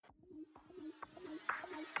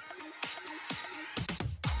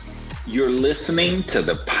You're listening to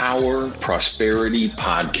the Power Prosperity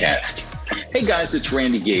Podcast. Hey guys, it's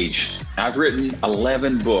Randy Gage. I've written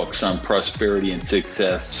 11 books on prosperity and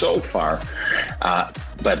success so far.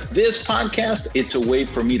 But this podcast, it's a way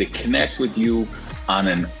for me to connect with you on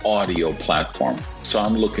an audio platform. So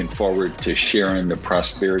I'm looking forward to sharing the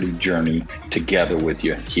prosperity journey together with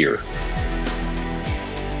you here.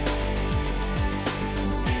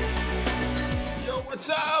 What's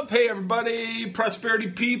up? Hey everybody, prosperity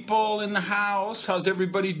people in the house. How's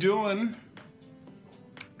everybody doing?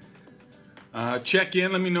 Check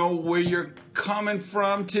in, let me know where you're coming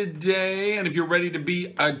from today, and if you're ready to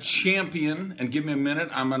be a champion. And give me a minute,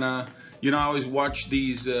 I'm gonna, I always watch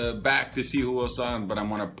these back to see who else on, but I'm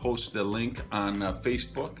gonna post the link on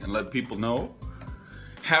Facebook and let people know.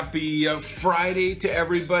 Happy Friday to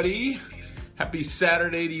everybody. Happy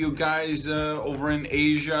Saturday to you guys over in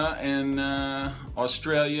Asia and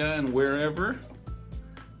Australia and wherever.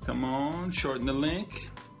 Come on, shorten the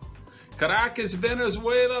link. Caracas,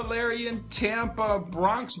 Venezuela, Larry in Tampa,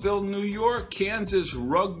 Bronxville, New York, Kansas,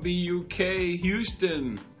 Rugby, UK,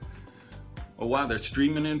 Houston. Oh wow, they're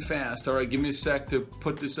streaming in fast. All right, give me a sec to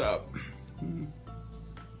put this up.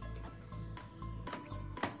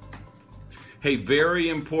 Hey, very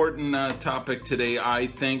important topic today, I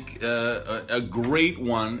think, a great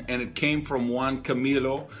one, and it came from Juan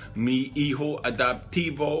Camilo, mi hijo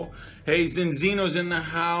adoptivo. Hey, Zinzino's in the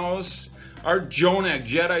house. Art Jonak,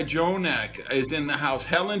 Jedi Jonak is in the house.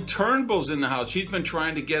 Helen Turnbull's in the house. She's been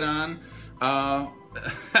trying to get on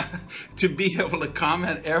to be able to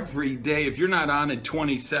comment every day. If you're not on in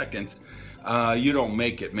 20 seconds, you don't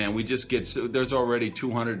make it, man. We just get, there's already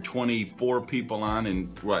 224 people on in,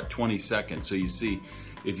 20 seconds. So you see,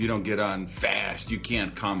 if you don't get on fast, you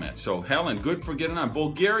can't comment. So Helen, good for getting on.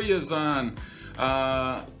 Bulgaria's on.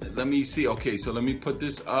 Let me see. Okay, so let me put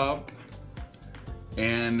this up.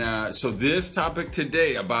 And so this topic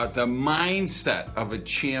today about the mindset of a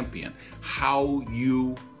champion, how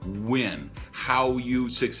you win, how you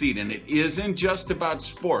succeed. And it isn't just about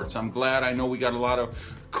sports. I'm glad, I know we got a lot of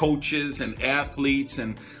coaches and athletes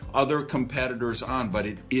and other competitors on, but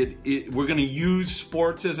we're going to use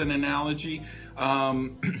sports as an analogy,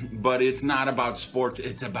 but it's not about sports.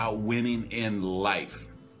 It's about winning in life.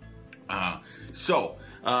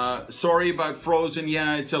 Sorry about Frozen.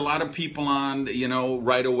 Yeah, it's a lot of people on,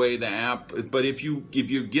 right away, the app. But if you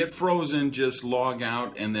get frozen, just log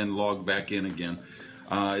out and then log back in again.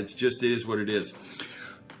 It is what it is.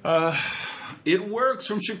 It Works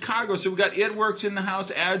from Chicago. So we got It Works in the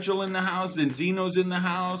house, Agile in the house, Zeno's in the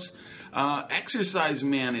house. Exercise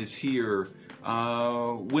Man is here.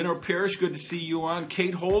 Winter Parish, good to see you on.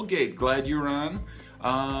 Kate Holgate, glad you're on.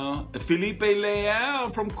 Felipe Leal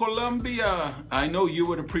from Colombia. I know you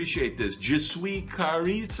would appreciate this. Je suis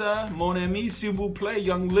Carissa, mon ami, s'il vous plaît.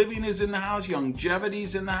 Young Living is in the house.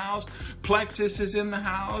 Longevity's in the house. Plexus is in the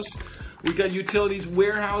house. We got Utilities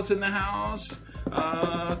Warehouse in the house.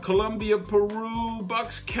 Colombia, Peru,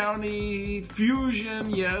 Bucks County, Fusion,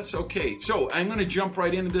 yes. Okay, so I'm going to jump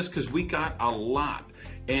right into this because we got a lot.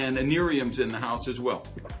 And Anirium's in the house as well.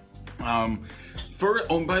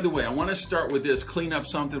 By the way, I want to start with this, clean up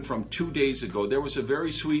something from 2 days ago. There was a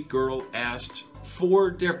very sweet girl asked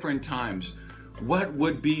 4 different times, what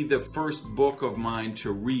would be the first book of mine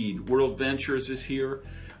to read? World Ventures is here.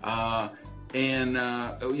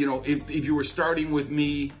 If you were starting with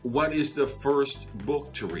me, what is the first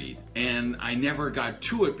book to read? And I never got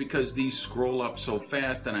to it because these scroll up so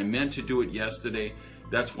fast, and I meant to do it yesterday.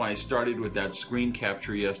 That's why I started with that screen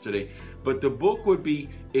capture yesterday. But the book would be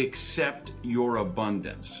Accept Your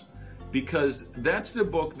Abundance, because that's the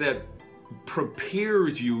book that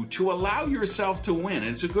prepares you to allow yourself to win. And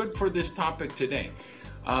it's good for this topic today.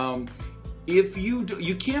 If you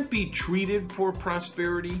can't be treated for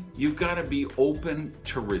prosperity, you've got to be open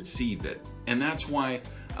to receive it. And that's why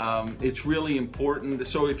it's really important.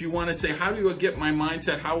 So if you want to say, how do I get my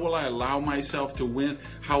mindset? How will I allow myself to win?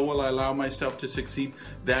 How will I allow myself to succeed?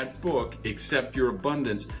 That book, Accept Your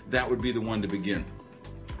Abundance, that would be the one to begin.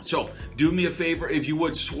 So do me a favor, if you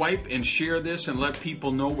would, swipe and share this and let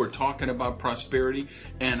people know we're talking about prosperity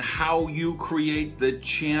and how you create the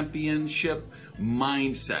championship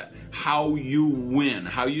mindset, how you win,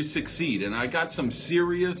 how you succeed. And I got some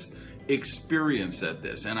serious experience at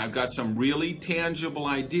this, and I've got some really tangible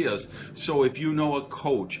ideas. So if you know a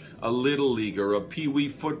coach, a little leaguer, a pee-wee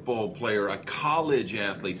football player, a college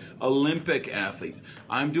athlete, Olympic athletes,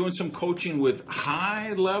 I'm doing some coaching with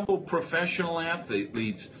high-level professional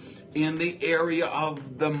athletes in the area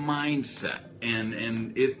of the mindset,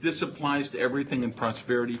 and if this applies to everything in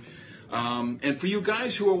prosperity. And for you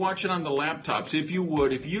guys who are watching on the laptops,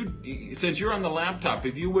 since you're on the laptop,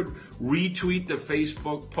 if you would retweet the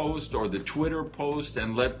Facebook post or the Twitter post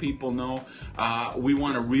and let people know, we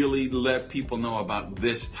want to really let people know about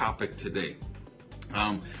this topic today.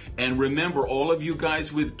 And remember, all of you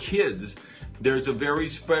guys with kids, there's a very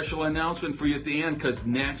special announcement for you at the end, because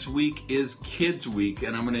next week is Kids Week,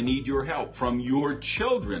 and I'm going to need your help from your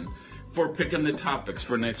children for picking the topics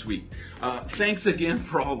for next week. Thanks again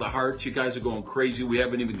for all the hearts. You guys are going crazy. We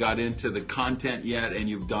haven't even got into the content yet, and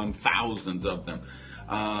you've done thousands of them.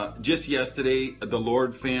 Just yesterday, the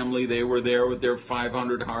Lord family, they were there with their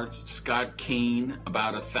 500 hearts. Scott Kane,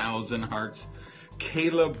 about 1,000 hearts.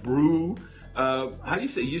 Kayla Brew, how do you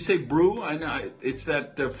say? You say Brew? I know it's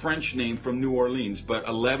that French name from New Orleans, but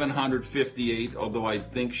 1,158. Although I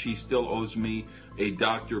think she still owes me a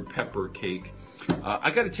Dr. Pepper cake.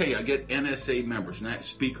 I got to tell you, I get NSA members, not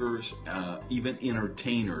speakers, even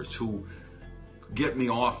entertainers who get me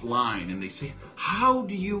offline, and they say, "How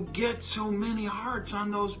do you get so many hearts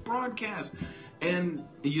on those broadcasts?" And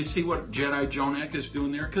you see what Jedi Jonak is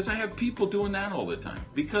doing there? Because I have people doing that all the time.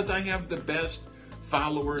 Because I have the best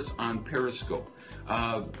followers on Periscope.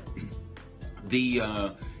 I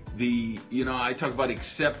talk about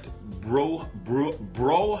accept bro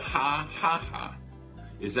ha ha ha.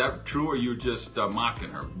 Is that true, or you're just mocking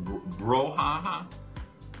her? Bro ha ha?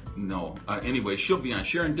 No. Anyway, she'll be on.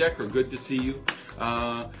 Sharon Decker, good to see you.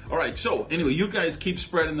 All right, so anyway, you guys keep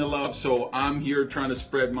spreading the love, so I'm here trying to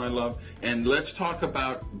spread my love. And let's talk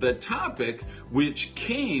about the topic, which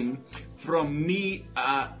came from mi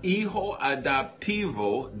hijo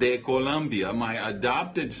adoptivo de Colombia, my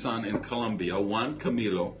adopted son in Colombia, Juan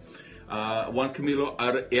Camilo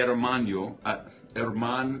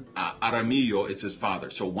Aramillo is his father.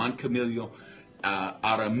 So Juan Camilo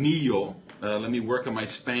Aramillo, let me work on my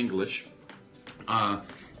Spanglish,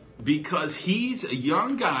 because he's a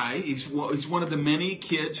young guy. He's one of the many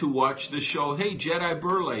kids who watch the show. Hey, Jedi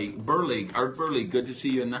Burley, Art Burley, good to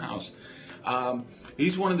see you in the house.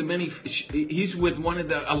 He's one of the many. He's with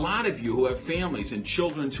a lot of you who have families and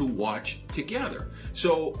children who watch together.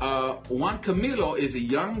 So Juan Camilo is a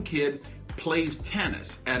young kid, plays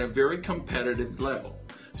tennis at a very competitive level.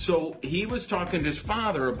 So he was talking to his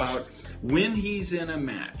father about when he's in a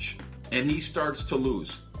match and he starts to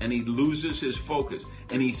lose and he loses his focus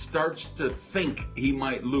and he starts to think he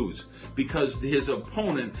might lose because his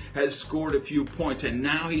opponent has scored a few points and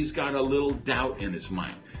now he's got a little doubt in his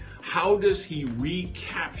mind. How does he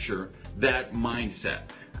recapture that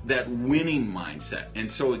mindset, that winning mindset? And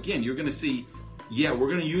so again, you're going to see, we're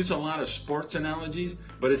going to use a lot of sports analogies,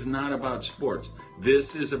 but it's not about sports.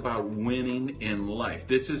 This is about winning in life.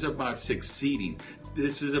 This is about succeeding.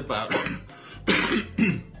 This is about,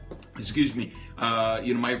 excuse me,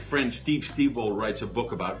 my friend Steve Stevel writes a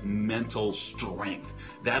book about mental strength.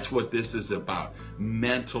 That's what this is about,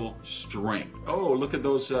 mental strength. Oh, look at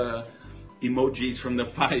those emojis from the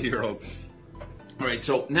 5-year-old. All right,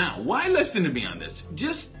 so now, why listen to me on this?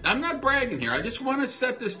 I'm not bragging here. I just want to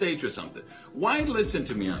set the stage with something. Why listen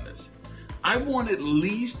to me on this? I've won at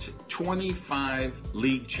least 25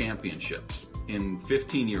 league championships in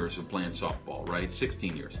 15 years of playing softball, right?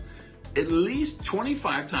 16 years. At least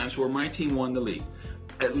 25 times where my team won the league.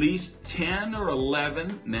 At least 10 or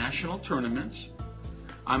 11 national tournaments.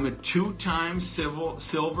 I'm a 2-time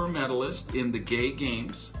silver medalist in the gay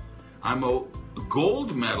games. I'm a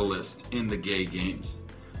gold medalist in the gay games.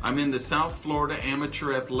 I'm in the South Florida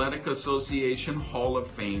Amateur Athletic Association Hall of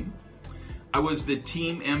Fame. I was the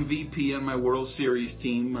team MVP on my World Series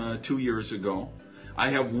team 2 years ago. I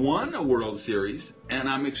have won a World Series, and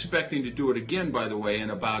I'm expecting to do it again, by the way, in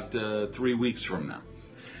about 3 weeks from now.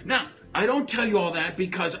 Now, I don't tell you all that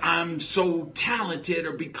because I'm so talented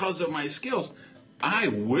or because of my skills. I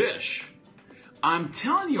wish. I'm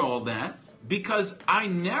telling you all that because I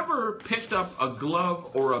never picked up a glove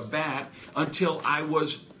or a bat until I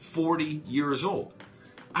was 40 years old.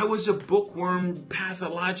 I was a bookworm,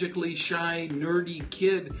 pathologically shy, nerdy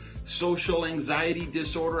kid, social anxiety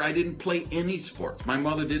disorder. I didn't play any sports. My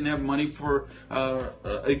mother didn't have money for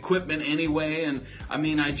equipment anyway, and I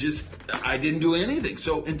didn't do anything.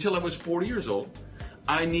 So until I was 40 years old,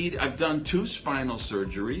 I've done 2 spinal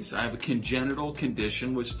surgeries. I have a congenital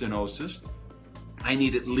condition with stenosis. I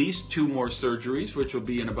need at least 2 more surgeries, which will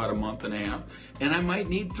be in about a month and a half, and I might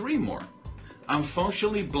need 3 more. I'm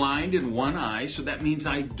functionally blind in one eye, so that means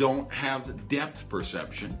I don't have depth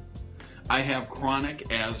perception. I have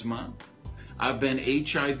chronic asthma. I've been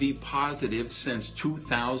HIV positive since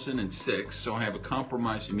 2006, so I have a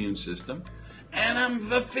compromised immune system. And I'm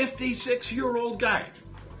a 56-year-old guy.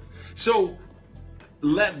 So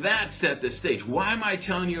let that set the stage. Why am I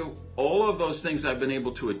telling you all of those things I've been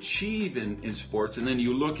able to achieve in sports, and then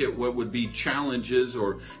you look at what would be challenges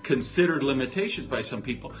or considered limitations by some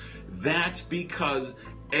people, that's because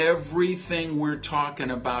everything we're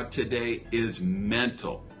talking about today is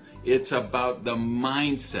mental. It's about the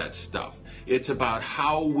mindset stuff. It's about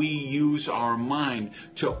how we use our mind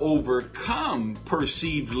to overcome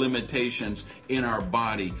perceived limitations in our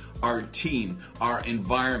body, our team, our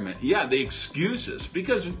environment. Yeah, the excuses.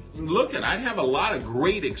 Because look, I'd have a lot of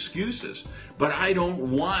great excuses, but I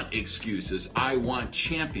don't want excuses. I want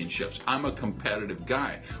championships. I'm a competitive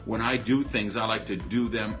guy. When I do things, I like to do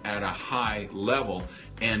them at a high level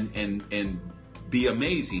and be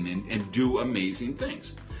amazing and do amazing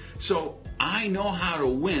things. So I know how to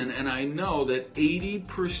win, and I know that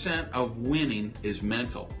 80% of winning is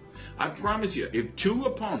mental. I promise you, if two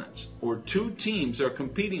opponents or two teams are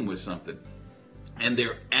competing with something and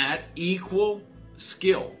they're at equal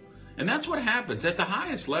skill, and that's what happens at the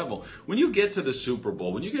highest level. When you get to the Super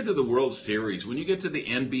Bowl, when you get to the World Series, when you get to the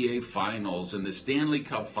NBA Finals and the Stanley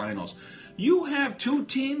Cup Finals, you have two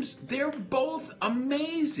teams, they're both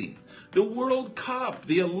amazing. The World Cup,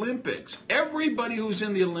 the Olympics, everybody who's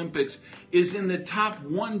in the Olympics is in the top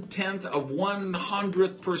 1/10 of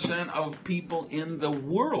 100% of people in the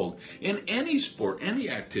world, in any sport, any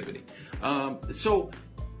activity. So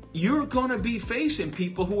you're going to be facing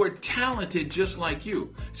people who are talented just like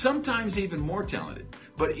you, sometimes even more talented.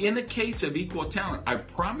 But in the case of equal talent, I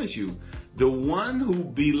promise you, the one who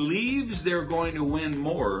believes they're going to win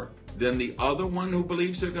more than the other one who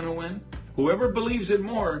believes they're going to win, whoever believes it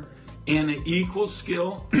more in an equal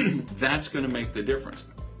skill, that's going to make the difference.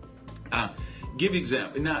 Give you an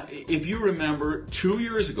example. Now, if you remember 2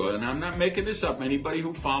 years ago, and I'm not making this up, anybody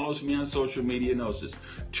who follows me on social media knows this.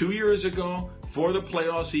 2 years ago, before the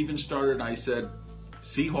playoffs even started, I said,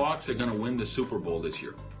 Seahawks are going to win the Super Bowl this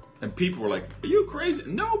year. And people were like, are you crazy?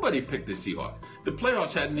 Nobody picked the Seahawks. The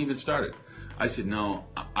playoffs hadn't even started. I said, no,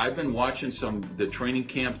 I've been watching the training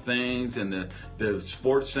camp things and the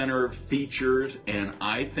Sports Center features, and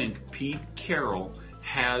I think Pete Carroll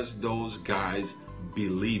has those guys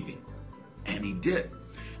believing. And he did.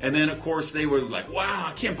 And then, of course, they were like, wow,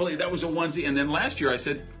 I can't believe that was a onesie. And then last year I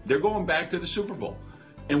said, they're going back to the Super Bowl.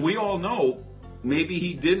 And we all know maybe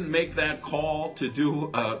he didn't make that call to do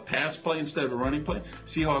a pass play instead of a running play.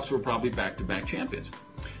 Seahawks were probably back-to-back champions.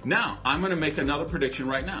 Now, I'm going to make another prediction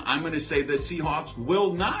right now. I'm going to say the Seahawks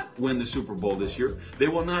will not win the Super Bowl this year. They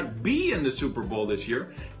will not be in the Super Bowl this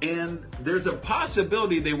year. And there's a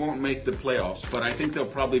possibility they won't make the playoffs, but I think they'll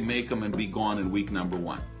probably make them and be gone in week number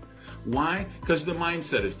 1. Why? Because the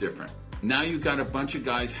mindset is different. Now you've got a bunch of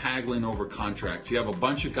guys haggling over contracts. You have a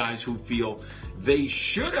bunch of guys who feel they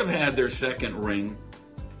should have had their second ring.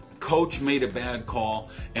 Coach made a bad call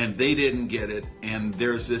and they didn't get it, and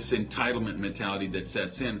there's this entitlement mentality that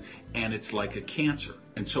sets in, and it's like a cancer.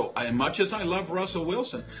 And so, as much as I love Russell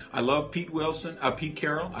Wilson, I love Pete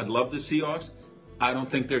Carroll, I'd love the Seahawks. I don't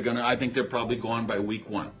think they're gonna. I think they're probably gone by week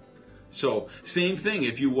 1. So, same thing.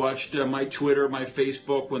 If you watched my Twitter, my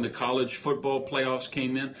Facebook when the college football playoffs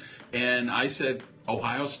came in, and I said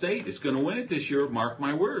Ohio State is going to win it this year, mark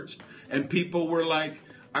my words, and people were like,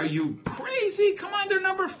 are you crazy? Come on, they're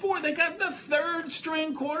number 4. They got the 3rd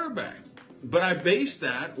string quarterback. But I based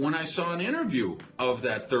that when I saw an interview of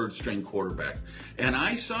that 3rd string quarterback. And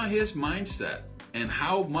I saw his mindset and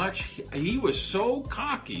how much he was so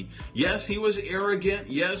cocky. Yes, he was arrogant.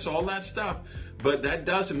 Yes, all that stuff. But that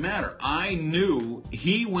doesn't matter. I knew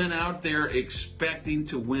he went out there expecting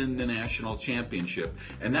to win the national championship.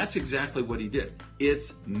 And that's exactly what he did.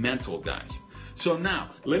 It's mental, guys. So now,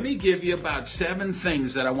 let me give you about 7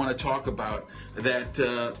 things that I want to talk about that,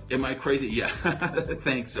 am I crazy? Yeah,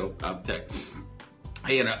 thanks, Tech.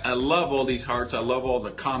 Hey, and I love all these hearts. I love all the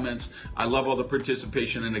comments. I love all the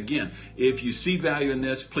participation. And again, if you see value in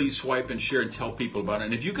this, please swipe and share and tell people about it.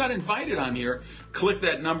 And if you got invited on here, click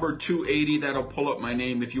that number 280. That'll pull up my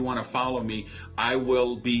name. If you want to follow me, I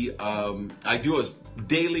will be, I do a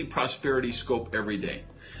daily prosperity scope every day.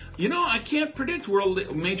 You know, I can't predict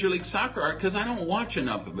Major League Soccer because I don't watch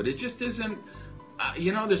enough of it. It just isn't,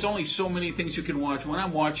 there's only so many things you can watch. When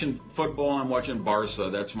I'm watching football, I'm watching Barca.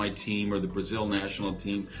 That's my team, or the Brazil national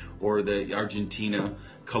team, or the Argentina,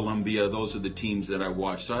 Colombia. Those are the teams that I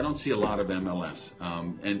watch. So I don't see a lot of MLS.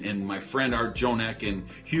 And my friend Art Jonek in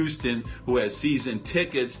Houston, who has season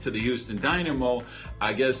tickets to the Houston Dynamo,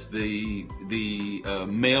 I guess the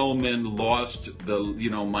mailman lost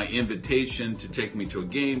my invitation to take me to a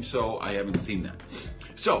game, so I haven't seen that.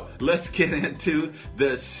 So let's get into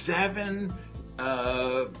the 7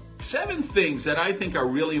 things that I think are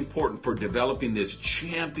really important for developing this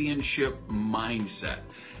championship mindset.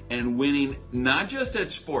 and winning, not just at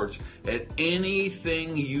sports, at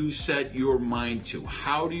anything you set your mind to.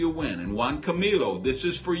 How do you win? And Juan Camilo, this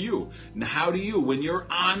is for you. And how do you, when you're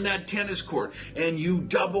on that tennis court and you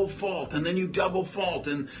double fault and then you double fault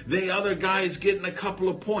and the other guy's getting a couple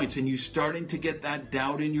of points and you starting to get that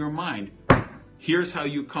doubt in your mind, here's how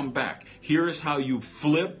you come back. Here's how you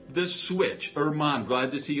flip the switch. Herman,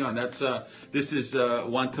 glad to see you on. This is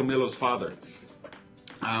Juan Camilo's father.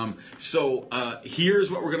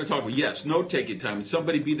 Here's what we're going to talk about. Yes, note-taking time.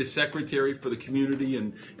 Somebody be the secretary for the community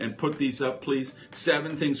and put these up, please.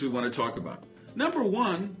 7 things we want to talk about. Number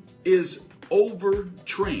 1 is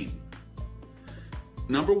overtrain.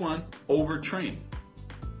 Number 1, overtrain.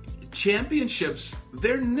 Championships,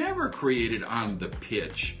 they're never created on the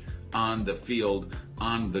pitch, on the field,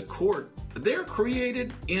 on the court. They're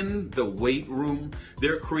created in the weight room.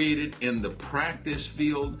 They're created in the practice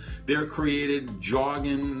field. They're created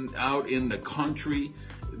jogging out in the country.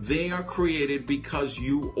 They are created because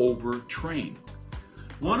you overtrain.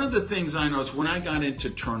 One of the things I noticed when I got into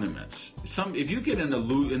tournaments, if you get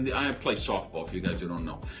I play softball. If you guys don't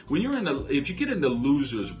know, if you get in the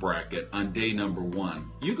losers bracket on day number 1,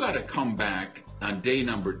 you got to come back on day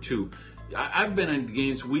number 2. I've been in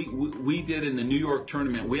games, we did in the New York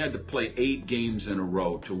tournament, we had to play 8 games in a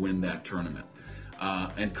row to win that tournament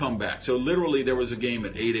and come back. So literally there was a game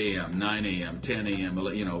at 8 a.m., 9 a.m., 10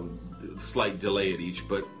 a.m., slight delay at each,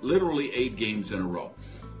 but literally 8 games in a row.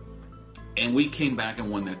 And we came back and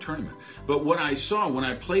won that tournament. But what I saw when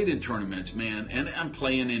I played in tournaments, man, and I'm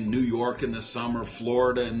playing in New York in the summer,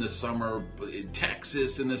 Florida in the summer,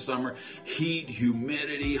 Texas in the summer, heat,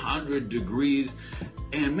 humidity, 100 degrees.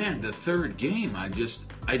 And man, the third game, I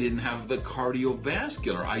didn't have the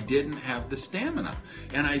cardiovascular. I didn't have the stamina.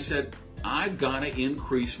 And I said, I've got to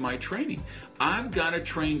increase my training. I've got to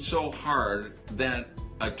train so hard that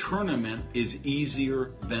a tournament is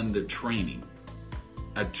easier than the training.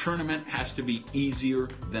 A tournament has to be easier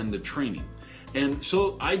than the training. And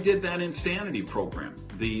so I did that Insanity program,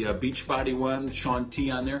 the Beachbody one, Shaun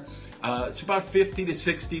T on there. It's about 50 to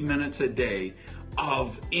 60 minutes a day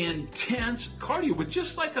of intense cardio with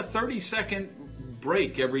just like a 30-second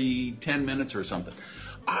break every 10 minutes or something.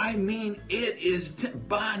 I mean, it is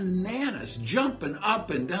bananas, jumping up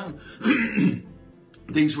and down.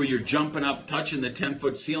 Things where you're jumping up, touching the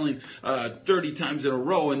 10-foot ceiling 30 times in a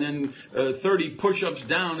row, and then 30 push-ups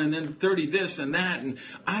down, and then 30 this and that. And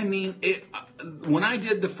I mean, when I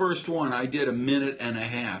did the first one, I did a minute and a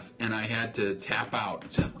half, and I had to tap out.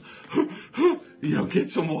 Get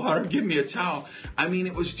some water, give me a towel. I mean,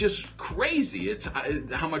 it was just crazy. It's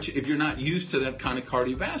how much, if you're not used to that kind of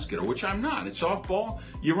cardiovascular, which I'm not. It's softball.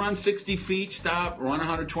 You run 60 feet, stop, run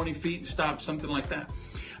 120 feet, stop, something like that.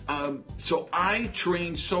 So I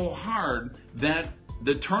trained so hard that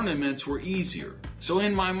the tournaments were easier. So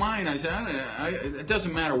in my mind, I said, it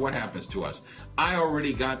doesn't matter what happens to us. I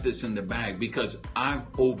already got this in the bag because I've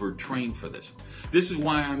overtrained for this. This is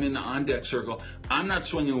why I'm in the on-deck circle. I'm not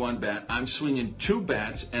swinging one bat. I'm swinging 2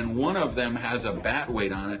 bats, and one of them has a bat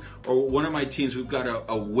weight on it. Or one of my teams, we've got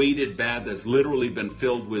a weighted bat that's literally been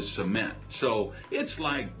filled with cement. So it's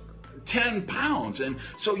like 10 pounds. And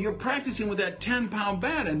so you're practicing with that 10-pound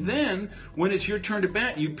bat. And then when it's your turn to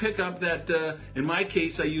bat, you pick up that, in my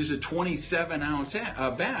case, I use a 27-ounce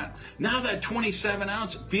bat. Now that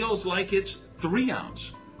 27-ounce feels like it's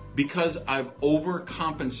 3-ounce because I've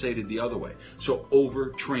overcompensated the other way. So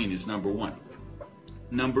overtrain is number 1.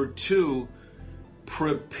 Number 2,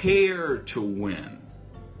 prepare to win.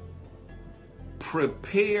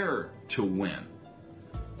 Prepare to win.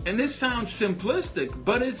 And this sounds simplistic,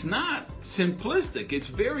 but it's not simplistic. It's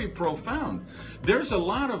very profound. There's a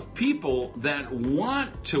lot of people that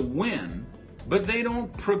want to win, but they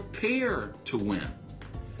don't prepare to win.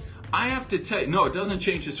 I have to tell you, no, it doesn't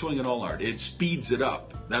change the swing at all, Art. It speeds it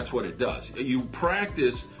up. That's what it does. You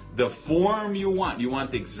practice the form you want. You want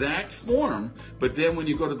the exact form, but then when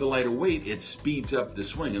you go to the lighter weight, it speeds up the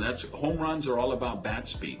swing. And that's, home runs are all about bat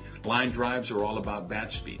speed. Line drives are all about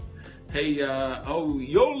bat speed. Hey,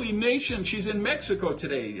 Yoli Nation, she's in Mexico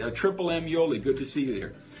today. Triple M Yoli, good to see you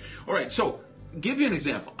there. All right, so give you an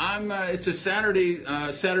example. It's a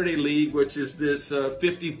Saturday league, which is this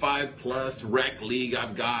 55 plus rec league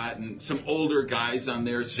I've got, and some older guys on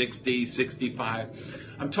there, 60,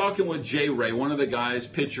 65. I'm talking with Jay Ray, one of the guys,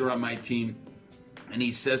 pitcher on my team, and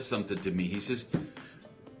he says something to me. He says,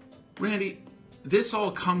 Randy, this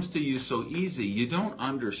all comes to you so easy. You don't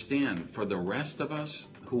understand for the rest of us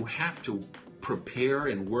who have to prepare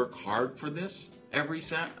and work hard for this every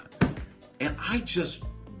Saturday. And I just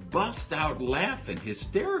bust out laughing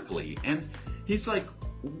hysterically. And he's like,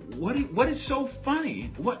 what is so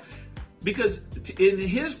funny? Because in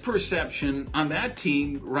his perception on that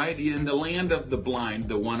team, right, in the land of the blind,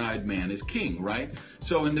 the one-eyed man is king, right?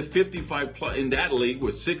 So in the 55 plus, in that league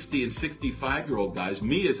with 60 and 65-year-old guys,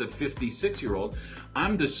 me as a 56-year-old,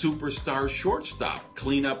 I'm the superstar shortstop,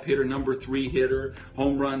 cleanup hitter, number 3 hitter,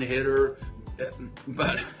 home run hitter.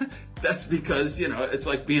 But that's because, it's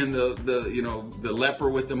like being the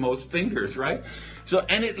leper with the most fingers, right? So,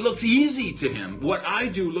 and it looks easy to him. What I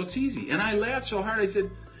do looks easy. And I laughed so hard, I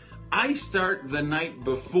said, I start the night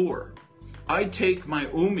before. I take my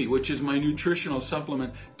Umi, which is my nutritional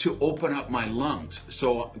supplement, to open up my lungs.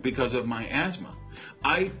 So, because of my asthma,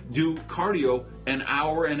 I do cardio an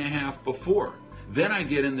hour and a half before. Then I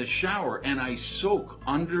get in the shower and I soak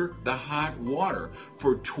under the hot water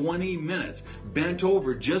for 20 minutes, bent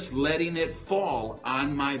over, just letting it fall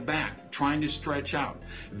on my back, trying to stretch out.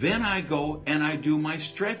 Then I go and I do my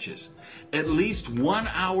stretches. At least 1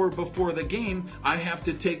 hour before the game, I have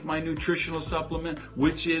to take my nutritional supplement,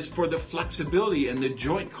 which is for the flexibility and the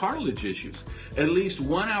joint cartilage issues. At least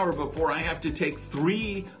 1 hour before, I have to take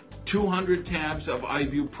 3 200 tabs of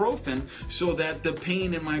ibuprofen so that the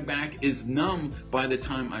pain in my back is numb by the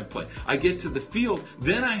time I play. I get to the field,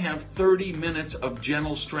 then I have 30 minutes of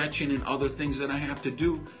gentle stretching and other things that I have to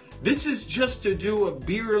do. This is just to do a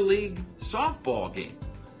beer league softball game.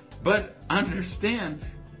 But understand,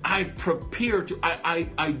 I prepare to,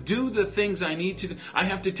 I do the things I need to do. I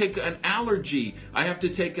have to take an allergy. I have to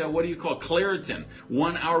take Claritin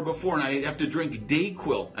 1 hour before, and I have to drink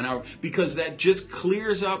Dayquil an hour, because that just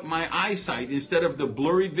clears up my eyesight. Instead of the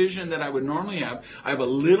blurry vision that I would normally have, I have a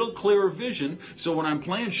little clearer vision. So when I'm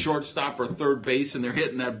playing shortstop or third base and they're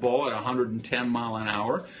hitting that ball at 110 mile an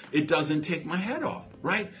hour, it doesn't take my head off,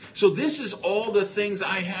 right? So this is all the things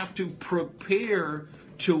I have to prepare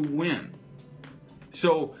to win.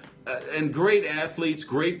 So, and great athletes,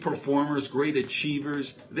 great performers, great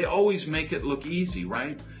achievers, they always make it look easy,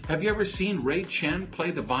 right? Have you ever seen Ray Chen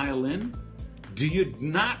play the violin? Do you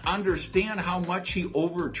not understand how much he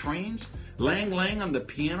overtrains? Lang Lang on the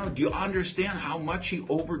piano, do you understand how much he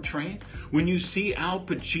overtrains? When you see Al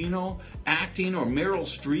Pacino acting or Meryl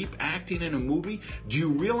Streep acting in a movie, do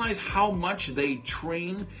you realize how much they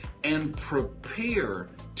train and prepare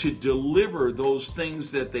to deliver those things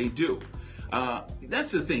that they do?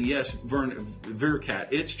 That's the thing. Yes, Virkat,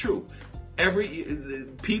 it's true. Every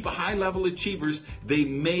people, high-level achievers, they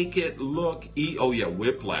make it look.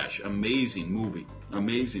 Whiplash, amazing movie.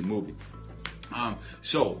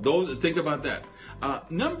 So think about that.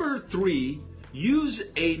 Number 3, use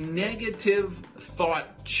a negative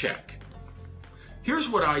thought check. Here's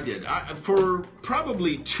what I did. For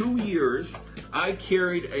probably 2 years,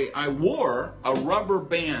 I wore a rubber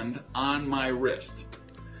band on my wrist.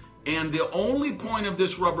 And the only point of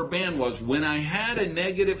this rubber band was when I had a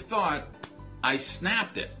negative thought, I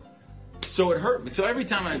snapped it. So it hurt me. So every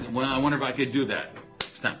time I wonder if I could do that.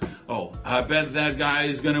 Snap. Oh, I bet that guy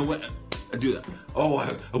is going to win. I do that. Oh,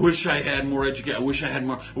 I wish I had more education.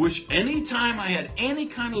 I wish anytime I had any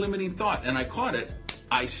kind of limiting thought and I caught it,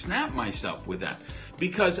 I snapped myself with that.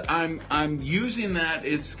 Because I'm using that,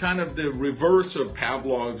 it's kind of the reverse of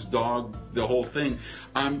Pavlov's dog, the whole thing.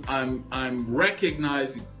 I'm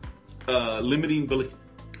recognizing limiting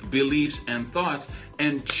beliefs and thoughts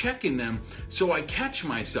and checking them so I catch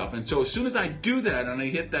myself. And so as soon as I do that and I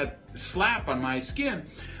hit that slap on my skin,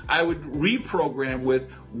 I would reprogram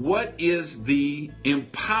with what is the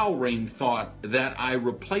empowering thought that I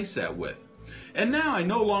replace that with. And now I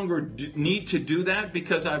no longer need to do that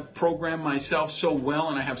because I've programmed myself so well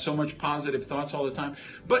and I have so much positive thoughts all the time.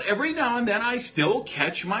 But every now and then I still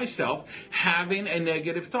catch myself having a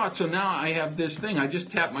negative thought. So now I have this thing. I just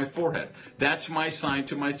tap my forehead. That's my sign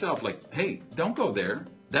to myself. Like, hey, don't go there.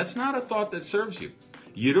 That's not a thought that serves you.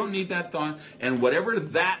 You don't need that thought. And whatever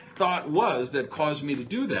that thought was that caused me to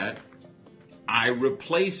do that, I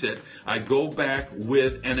replace it. I go back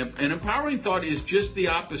with an empowering thought is just the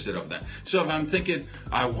opposite of that. So if I'm thinking,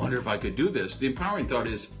 I wonder if I could do this, the empowering thought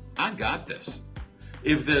is, I got this.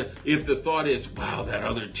 If the thought is, wow, that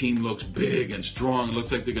other team looks big and strong, it looks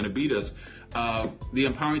like they're going to beat us, the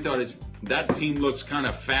empowering thought is, that team looks kind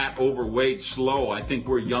of fat, overweight, slow. I think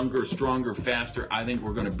we're younger, stronger, faster. I think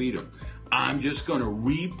we're going to beat them. I'm just going to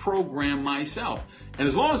reprogram myself. And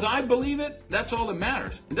as long as I believe it, that's all that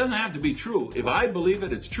matters. It doesn't have to be true. If I believe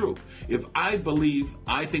it, it's true. If I believe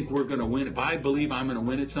I think we're going to win, if I believe I'm going to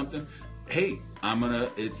win at something, hey,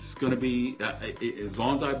 it's going to be, as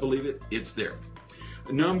long as I believe it, it's there.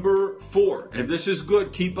 Number 4, and this is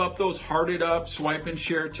good, keep up those, heart it up, swipe and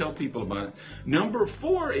share, tell people about it. Number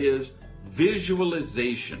 4 is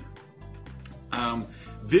visualization.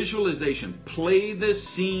 Visualization. Play the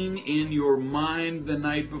scene in your mind the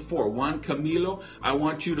night before. Juan Camilo, I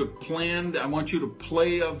want you to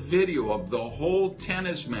play a video of the whole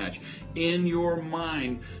tennis match in your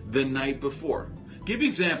mind the night before. Give you an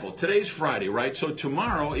example. Today's Friday, right? So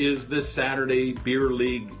tomorrow is the Saturday Beer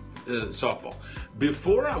League softball.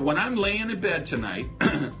 When I'm laying in bed tonight,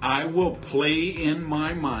 I will play in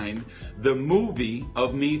my mind the movie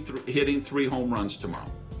of me hitting 3 home runs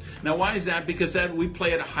tomorrow. Now, why is that? Because we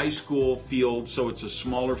play at a high school field, so it's a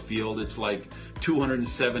smaller field. It's like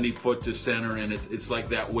 270 foot to center, and it's like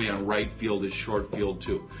that way on right field is short field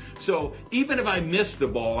too. So even if I miss the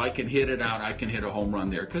ball, I can hit it out. I can hit a home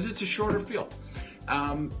run there because it's a shorter field.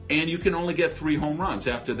 And you can only get 3 home runs.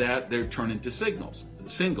 After that, they're turned into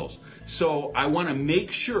singles. So I want to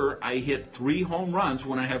make sure I hit 3 home runs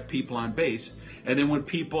when I have people on base. And then when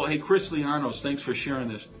people, hey, Chris Lianos, thanks for sharing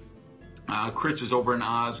this. Chris is over in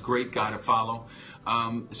Oz, great guy to follow.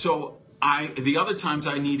 The other times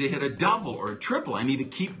I need to hit a double or a triple. I need to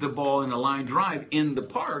keep the ball in a line drive in the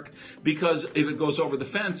park because if it goes over the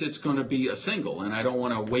fence, it's going to be a single. And I don't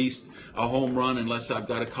want to waste a home run unless I've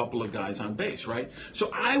got a couple of guys on base, right? So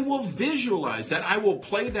I will visualize that. I will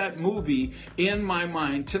play that movie in my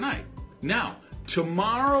mind tonight. Now,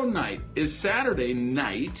 tomorrow night is Saturday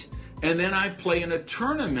night, and then I play in a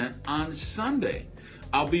tournament on Sunday.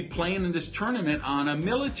 I'll be playing in this tournament on a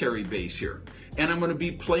military base here. And I'm going to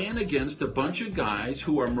be playing against a bunch of guys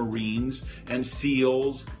who are Marines and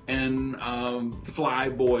SEALs and fly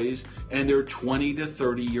boys, and they're 20 to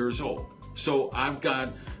 30 years old. So I've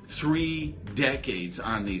got 3 decades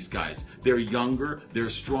on these guys. They're younger, they're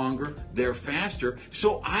stronger, they're faster.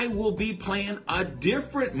 So I will be playing a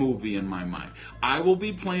different movie in my mind. I will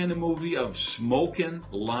be playing a movie of smoking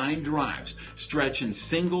line drives, stretching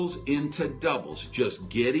singles into doubles, just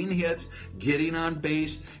getting hits, getting on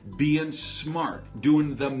base, being smart,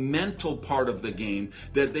 doing the mental part of the game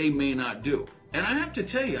that they may not do. And I have to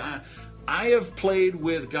tell you, I have played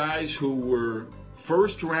with guys who were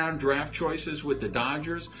first-round draft choices with the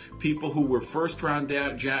Dodgers, people who were first-round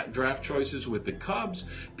draft choices with the Cubs,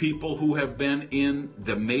 people who have been in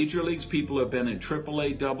the major leagues, people who have been in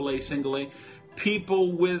AAA, AA, single A,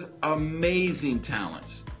 people with amazing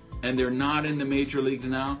talents. And they're not in the major leagues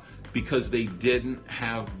now because they didn't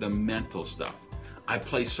have the mental stuff. I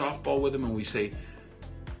play softball with them and we say,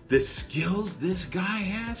 the skills this guy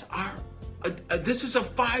has are this is a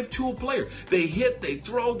 5-tool player. They hit, they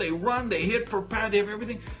throw, they run, they hit for power, they have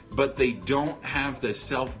everything, but they don't have the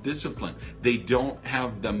self-discipline. They don't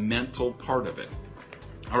have the mental part of it.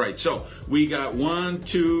 All right, so we got 1,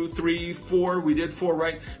 2, 3, 4. We did 4,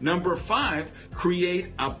 right? Number 5,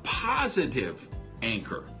 create a positive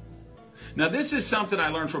anchor. Now, this is something I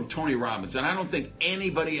learned from Tony Robbins, and I don't think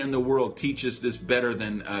anybody in the world teaches this better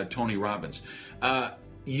than Tony Robbins.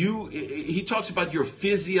 He talks about your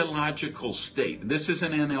physiological state. This is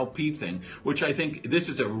an NLP thing, which I think this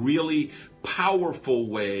is a really powerful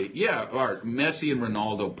way. Yeah, Art, Messi and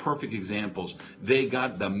Ronaldo, perfect examples. They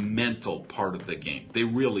got the mental part of the game. They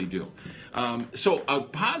really do. So a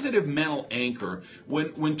positive mental anchor,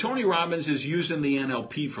 when Tony Robbins is using the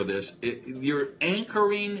NLP for this, you're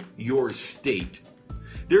anchoring your state.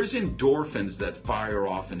 There's endorphins that fire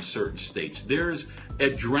off in certain states. There's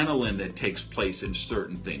adrenaline that takes place in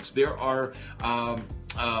certain things. There are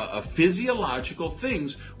physiological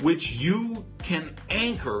things which you can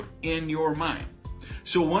anchor in your mind.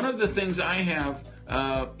 So one of the things I have,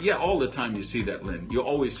 all the time you see that, Lynn. You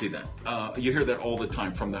always see that. You hear that all the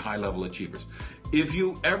time from the high-level achievers. If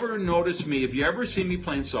you ever notice me, if you ever see me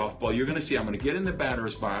playing softball, you're going to see I'm going to get in the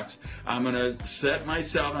batter's box, I'm going to set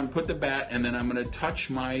myself, I'm going to put the bat, and then I'm going to touch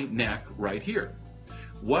my neck right here.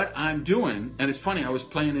 What I'm doing, and it's funny, I was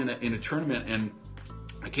playing in a tournament, and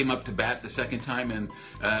I came up to bat the second time, and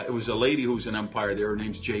it was a lady who was an umpire there. Her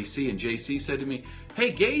name's JC, and JC said to me,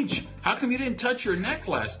 "Hey, Gage, how come you didn't touch your neck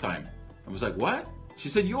last time?" I was like, "What?" She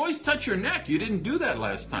said, "You always touch your neck. You didn't do that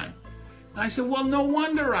last time." And I said, well, no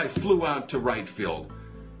wonder I flew out to right field,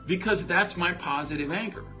 because that's my positive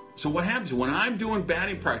anchor. So what happens when I'm doing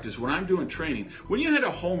batting practice, when I'm doing training, when you hit a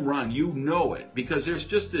home run, you know it, because there's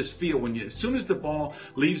just this feel as soon as the ball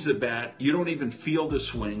leaves the bat, you don't even feel the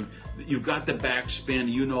swing. You've got the backspin,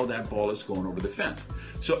 you know that ball is going over the fence.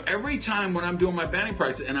 So every time when I'm doing my batting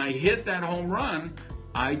practice and I hit that home run,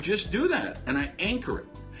 I just do that and I anchor it.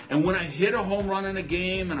 And when I hit a home run in a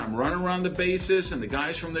game and I'm running around the bases and the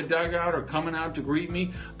guys from the dugout are coming out to greet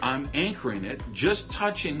me, I'm anchoring it, just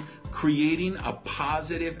touching, creating a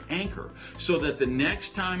positive anchor, so that the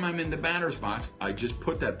next time I'm in the batter's box, I just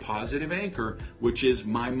put that positive anchor, which is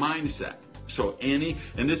my mindset. So and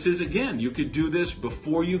this is, again, you could do this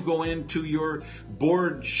before you go into your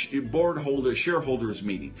shareholders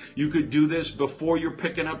meeting. You could do this before you're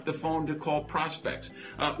picking up the phone to call prospects.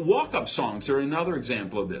 Walk-up songs are another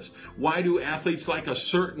example of this. Why do athletes like a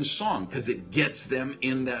certain song? Because it gets them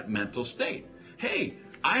in that mental state. Hey,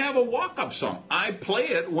 I have a walk-up song. I play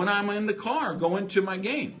it when I'm in the car going to my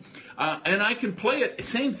game. And I can play it,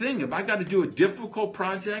 same thing. If I got to do a difficult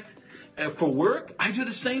project for work, I do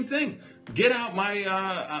the same thing. Get out my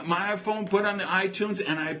iPhone, put on the iTunes,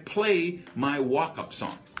 and I play my walk-up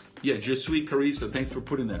song. Yeah, Je suis Carissa, thanks for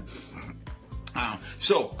putting that.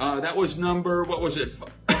 So that was number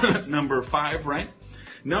 5, right?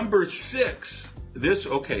 Number 6,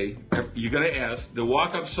 you're going to ask, the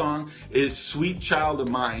walk-up song is Sweet Child of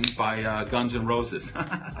Mine by Guns N' Roses.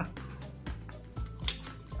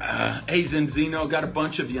 Hey, Zenzino, got a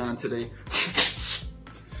bunch of you on today.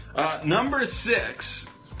 Number 6,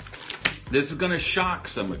 this is going to shock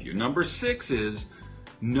some of you. Number 6 is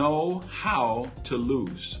know how to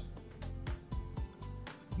lose.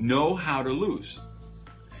 Know how to lose.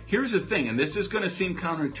 Here's the thing, and this is going to seem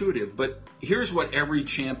counterintuitive, but here's what every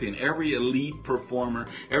champion, every elite performer,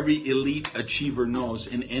 every elite achiever knows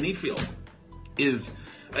in any field is,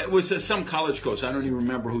 it was some college coach, I don't even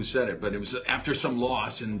remember who said it, but it was after some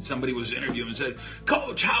loss and somebody was interviewing and said,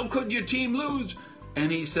 "Coach, how could your team lose?" And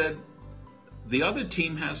he said, the other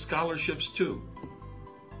team has scholarships too,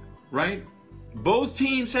 right? Both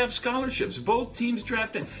teams have scholarships. Both teams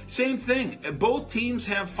drafted. Same thing. Both teams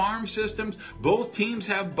have farm systems. Both teams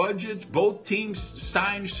have budgets. Both teams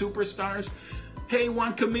sign superstars. Hey,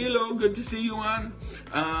 Juan Camilo, good to see you on.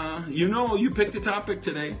 You picked the topic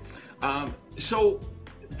today. So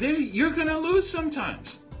you're going to lose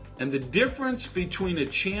sometimes. And the difference between a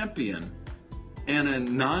champion and a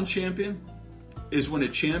non-champion is when a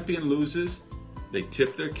champion loses, they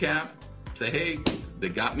tip their cap, say, hey, they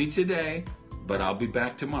got me today, but I'll be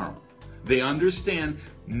back tomorrow. They understand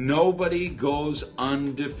nobody goes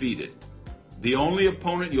undefeated. The only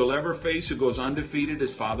opponent you'll ever face who goes undefeated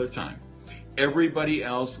is Father Time. Everybody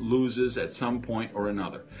else loses at some point or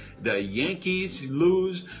another. The Yankees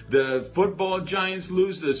lose, the football giants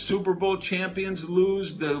lose, the Super Bowl champions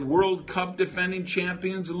lose, the World Cup defending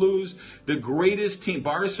champions lose, the greatest team,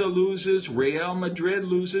 Barca loses, Real Madrid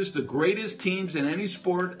loses, the greatest teams in any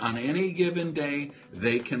sport on any given day,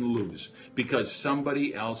 they can lose because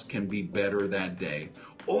somebody else can be better that day.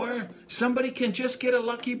 Or somebody can just get a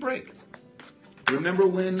lucky break. Remember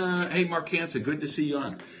when, hey, Mark Hansen, good to see you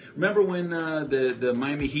on. Remember when the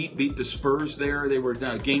Miami Heat beat the Spurs there? They were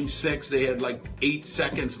down Game 6. They had like 8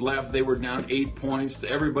 seconds left. They were down 8 points.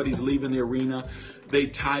 Everybody's leaving the arena. They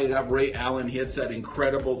tie it up. Ray Allen hits that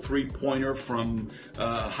incredible three-pointer from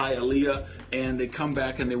Hialeah, and they come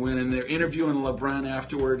back and they win. And they're interviewing LeBron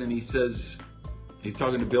afterward, and he says, he's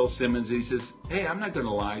talking to Bill Simmons. He says, hey, I'm not going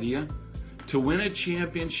to lie to you. To win a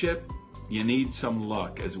championship, you need some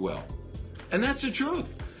luck as well. And that's the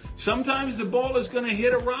truth. Sometimes the ball is going to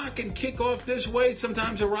hit a rock and kick off this way.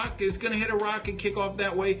 Sometimes a rock is going to hit a rock and kick off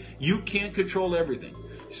that way. You can't control everything.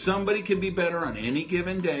 Somebody can be better on any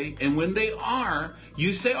given day. And when they are,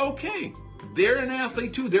 you say, okay, they're an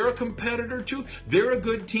athlete too. They're a competitor too. They're a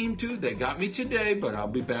good team too. They got me today, but I'll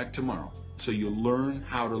be back tomorrow. So you learn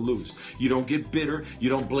how to lose. You don't get bitter. You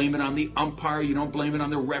don't blame it on the umpire. You don't blame it on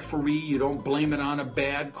the referee. You don't blame it on a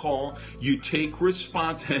bad call. You take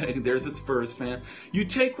responsibility. There's a Spurs fan. You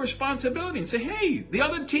take responsibility and say, hey, the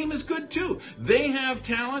other team is good too. They have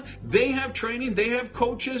talent. They have training. They have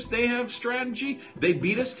coaches. They have strategy. They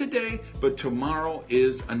beat us today, but tomorrow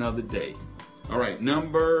is another day. All right,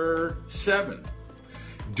 number 7.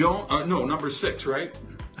 Number 6, right?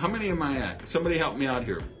 How many am I at? Somebody help me out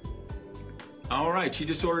here. All right, she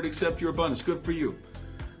just ordered accept your abundance. Good for you.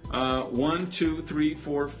 1, 2, 3,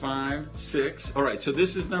 4, 5, 6. All right, so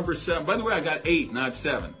this is number 7. By the way, I got 8, not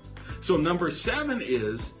 7. So number 7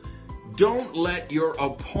 is don't let your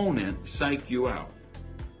opponent psych you out.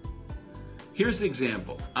 Here's the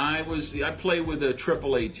example. I play with a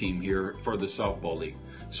AAA team here for the softball league.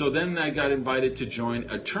 So then I got invited to join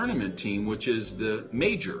a tournament team, which is the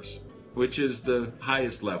majors, which is the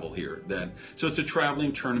highest level here. So it's a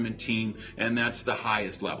traveling tournament team, and that's the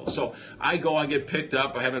highest level. So I get picked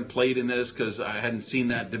up. I haven't played in this because I hadn't seen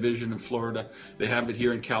that division in Florida. They have it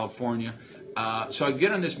here in California. So I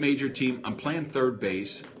get on this major team. I'm playing third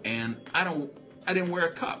base, and I didn't wear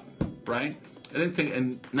a cup, right? I didn't think,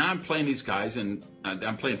 and now I'm playing these guys, and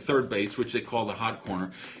I'm playing third base, which they call the hot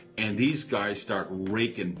corner. And these guys start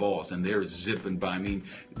raking balls, and they're zipping by. I mean,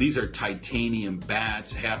 these are titanium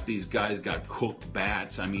bats. Half these guys got cooked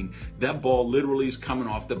bats. I mean, that ball literally is coming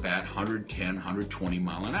off the bat 110, 120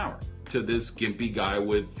 mile an hour. to this gimpy guy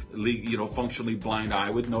with, functionally blind eye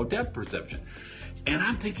with no depth perception. And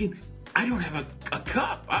I'm thinking, I don't have a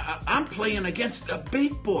cup. I'm playing against the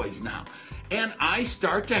big boys now. And I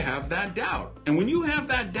start to have that doubt. And when you have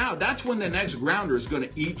that doubt, that's when the next grounder is going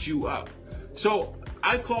to eat you up. So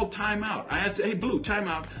I called timeout. I asked, hey, Blue,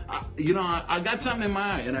 timeout. I got something in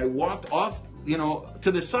my eye. And I walked off,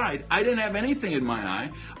 to the side. I didn't have anything in my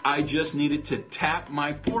eye. I just needed to tap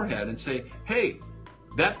my forehead and say, hey,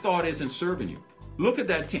 that thought isn't serving you. Look at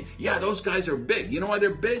that team. Yeah, those guys are big. You know why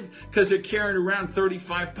they're big? Because they're carrying around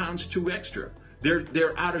 35 pounds too extra.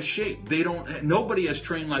 They're out of shape. Nobody has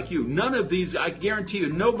trained like you. None of these, I guarantee you,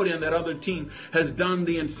 nobody on that other team has done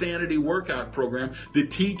the Insanity workout program, the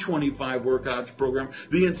T25 workouts program,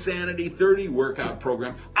 the Insanity 30 workout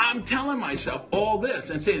program. I'm telling myself all this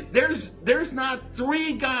and saying, there's not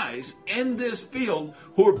 3 guys in this field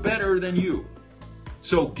who are better than you.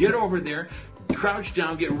 So get over there, crouch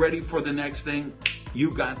down, get ready for the next thing. You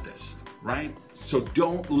got this, right? So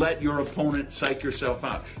don't let your opponent psych yourself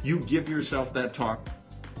out. You give yourself that talk.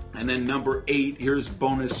 And then number 8, here's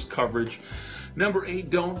bonus coverage. Number 8,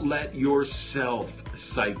 don't let yourself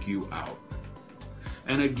psych you out.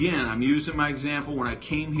 And again, I'm using my example when I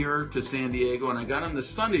came here to San Diego and I got on the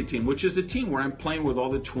Sunday team, which is a team where I'm playing with all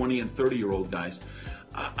the 20 and 30-year-old guys.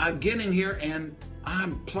 I'm getting here and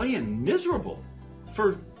I'm playing miserable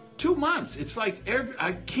for 2 months. It's like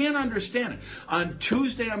I can't understand it. On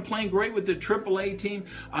Tuesday, I'm playing great with the AAA team.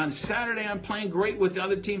 On Saturday, I'm playing great with the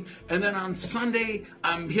other team. And then on Sunday,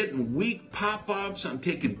 I'm hitting weak pop-ups. I'm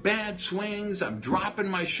taking bad swings. I'm dropping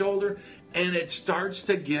my shoulder. And it starts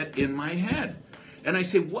to get in my head. And I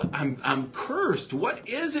say, what? I'm cursed. What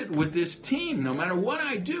is it with this team? No matter what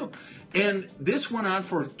I do. And this went on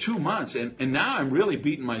for 2 months, and now I'm really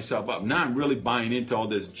beating myself up. Now I'm really buying into all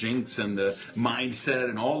this jinx and the mindset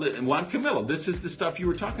and all that. And Juan Camilo, this is the stuff you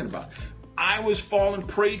were talking about. I was falling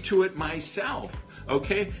prey to it myself,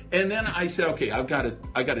 okay? And then I said, okay, I got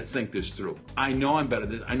to think this through. I know I'm better at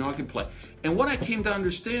this. I know I can play. And what I came to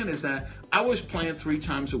understand is that I was playing 3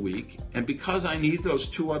 times a week, and because I need those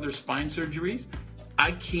 2 other spine surgeries,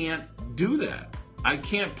 I can't do that. I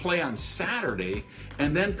can't play on Saturday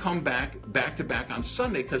and then come back to back on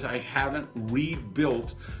Sunday because I haven't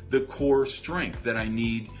rebuilt the core strength that I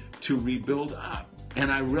need to rebuild up.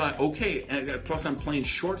 And I realized, okay, and plus I'm playing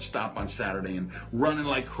shortstop on Saturday and running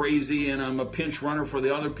like crazy, and I'm a pinch runner for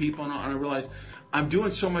the other people, and I realized I'm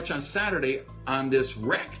doing so much on Saturday on this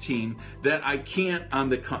rec team that I can't on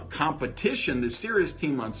the competition, the serious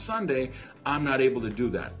team on Sunday. I'm not able to do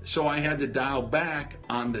that. So I had to dial back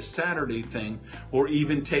on the Saturday thing, or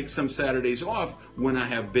even take some Saturdays off when I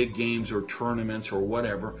have big games or tournaments or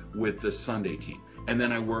whatever with the Sunday team. And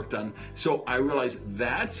then I worked on, so I realized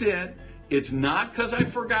that's it. It's not because I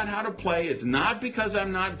forgot how to play. It's not because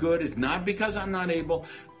I'm not good. It's not because I'm not able.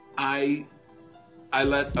 I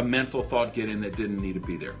let a mental thought get in that didn't need to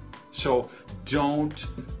be there. So don't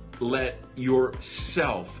let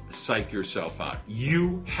yourself psych yourself out.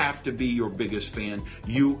 You have to be your biggest fan.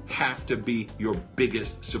 You have to be your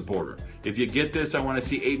biggest supporter. If you get this, I want to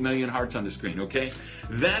see 8 million hearts on the screen, okay?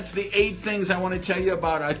 That's the 8 things I want to tell you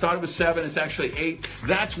about. I thought it was 7. It's actually 8.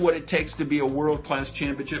 That's what it takes to be a world-class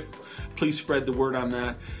championship. Please spread the word on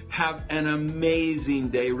that. Have an amazing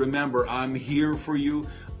day. Remember, I'm here for you.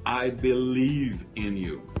 I believe in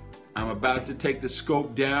you. I'm about to take the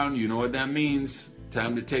scope down. You know what that means.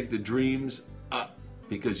 Time to take the dreams up,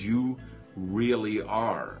 because you really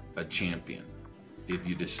are a champion if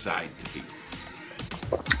you decide to be.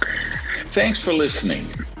 Thanks for listening.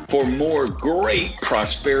 For more great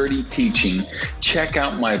prosperity teaching, check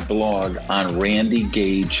out my blog on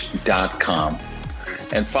randygage.com.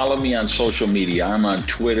 And follow me on social media. I'm on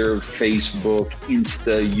Twitter, Facebook,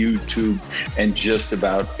 Insta, YouTube, and just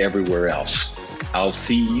about everywhere else. I'll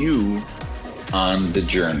see you on the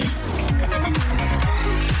journey.